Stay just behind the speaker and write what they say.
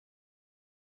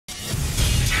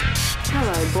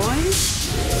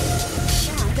boys.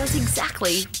 That does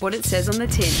exactly what it says on the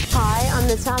tin. Hi, I'm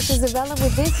Natasha Zuvela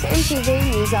with this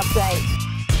MTV News Update.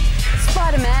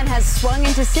 Spider-Man has swung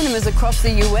into cinemas across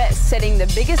the US, setting the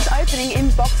biggest opening in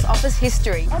box office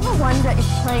history. Ever wonder if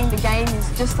playing the game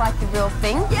is just like the real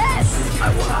thing? Yes!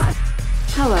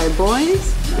 Hello,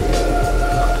 boys.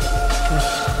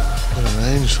 What an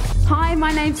angel. Hi,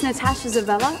 my name's Natasha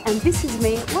Zuvela, and this is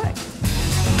me at work.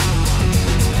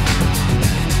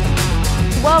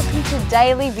 Welcome to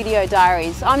Daily Video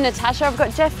Diaries. I'm Natasha. I've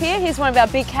got Jeff here. He's one of our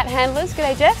big cat handlers.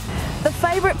 G'day, Jeff. The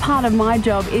favourite part of my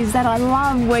job is that I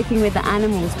love working with the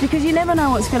animals because you never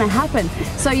know what's going to happen.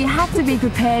 So you have to be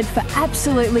prepared for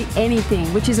absolutely anything,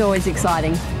 which is always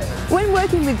exciting. When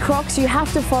working with crocs, you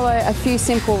have to follow a few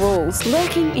simple rules.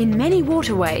 Lurking in many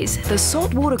waterways, the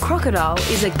saltwater crocodile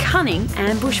is a cunning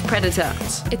ambush predator.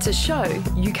 It's a show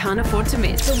you can't afford to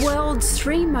miss. The world's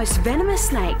 3 most venomous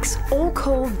snakes, all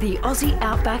called the Aussie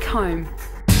Outback Home.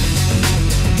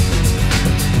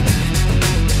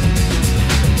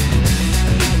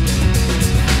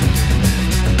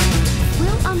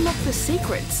 The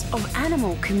secrets of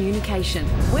animal communication.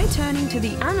 We're turning to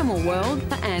the animal world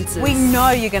for answers. We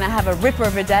know you're going to have a ripper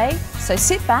of a day, so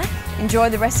sit back, enjoy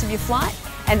the rest of your flight,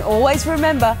 and always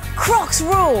remember, Crocs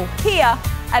rule here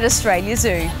at Australia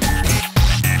Zoo.